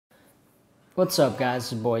What's up guys,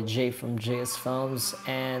 it's your boy Jay from JSFILMZ,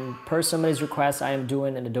 and per somebody's request I am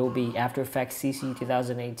doing an Adobe After Effects CC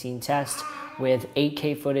 2018 test with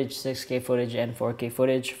 8K footage, 6K footage, and 4K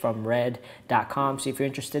footage from red.com. So if you're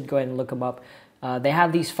interested, go ahead and look them up. They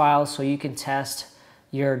have these files so you can test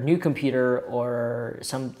your new computer or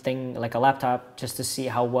something like a laptop just to see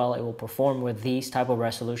how well it will perform with these type of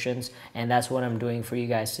resolutions, and that's what I'm doing for you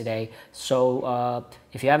guys today. So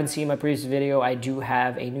if you haven't seen my previous video, I do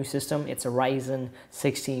have a new system. It's a Ryzen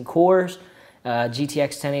 16 cores,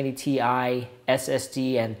 GTX 1080ti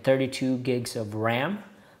SSD, and 32 gigs of RAM.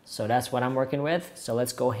 So that's what I'm working with. So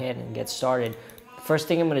let's go ahead and get started. First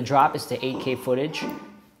thing I'm going to drop is the 8K footage.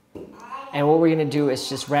 And what we're going to do is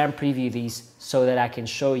just RAM preview these so that I can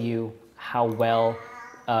show you how well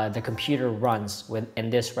the computer runs in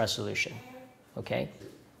this resolution. Okay.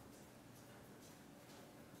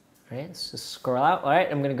 All right, let's just scroll out. All right,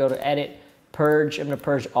 I'm going to go to Edit, Purge. I'm going to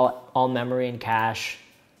purge all memory and cache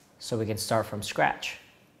so we can start from scratch.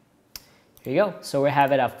 Here you go. So we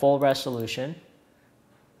have it at full resolution.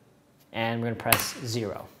 And we're going to press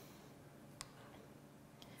 0.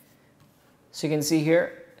 So you can see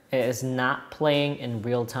here, it is not playing in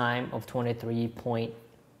real time of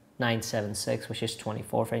 23.976, which is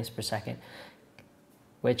 24 frames per second,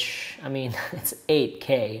 which, I mean, it's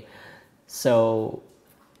 8K. So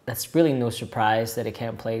that's really no surprise that it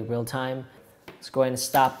can't play real time. Let's go ahead and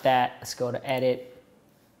stop that. Let's go to Edit,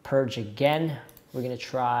 Purge again. We're going to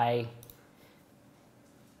try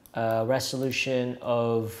a resolution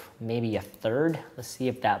of maybe a third. Let's see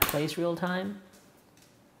if that plays real time.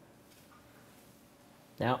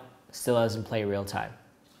 No, still doesn't play real time.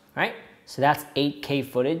 All right, so that's 8K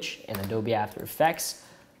footage in Adobe After Effects.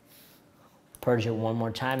 Purge it one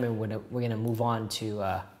more time, and we're gonna move on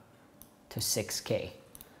to 6K.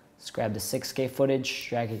 Let's grab the 6K footage,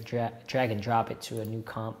 drag and drop it to a new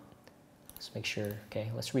comp. Let's make sure.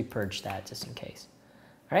 Okay, let's repurge that just in case.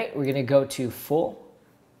 All right, we're gonna go to full.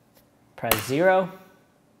 Press 0.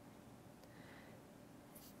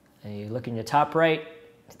 And you look in your top right.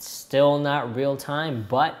 It's still not real time,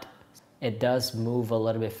 but it does move a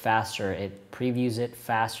little bit faster. It previews it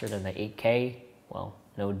faster than the 8K. Well,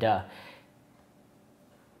 no duh.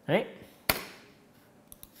 All right.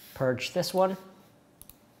 Purge this one.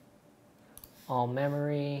 All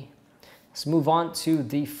memory. Let's move on to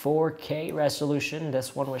the 4K resolution.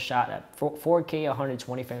 This one was shot at 4K,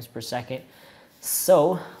 120 frames per second.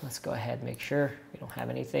 So let's go ahead and make sure we don't have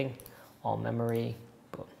anything. All memory.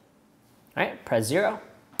 Boom. All right, press 0.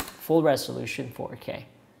 Full resolution 4K.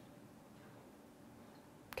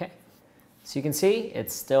 Okay, so you can see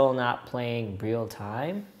it's still not playing real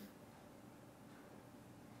time,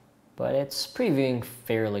 but it's previewing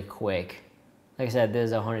fairly quick. Like I said, this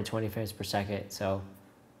is 120 frames per second. So, all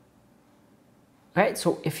right,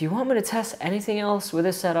 so if you want me to test anything else with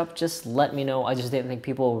this setup, just let me know. I just didn't think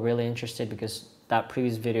people were really interested because that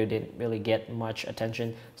previous video didn't really get much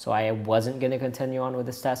attention, so I wasn't going to continue on with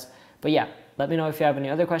this test. But yeah, let me know if you have any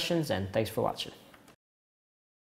other questions, and thanks for watching.